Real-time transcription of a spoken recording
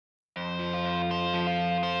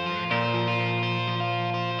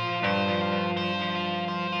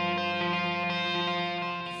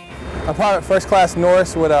I'm Private First Class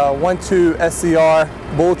Norris with a 1-2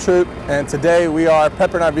 SCR Bull Troop, and today we are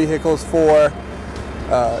prepping our vehicles for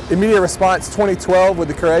Immediate Response 2012 with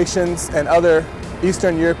the Croatians and other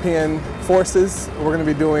Eastern European forces. We're going to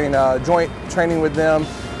be doing joint training with them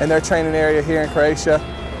in their training area here in Croatia.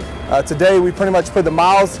 Today we pretty much put the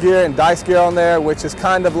miles gear and dice gear on there, which is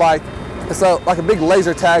kind of like, like a big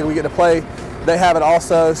laser tag we get to play. They have it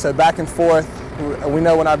also, so back and forth. We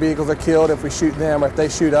know when our vehicles are killed, if we shoot them or if they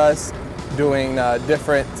shoot us, doing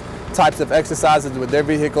different types of exercises with their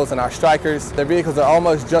vehicles and our Strykers. Their vehicles are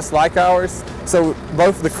almost just like ours, so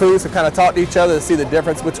both the crews have kind of talked to each other to see the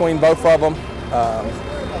difference between both of them.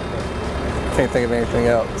 Can't think of anything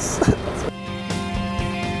else.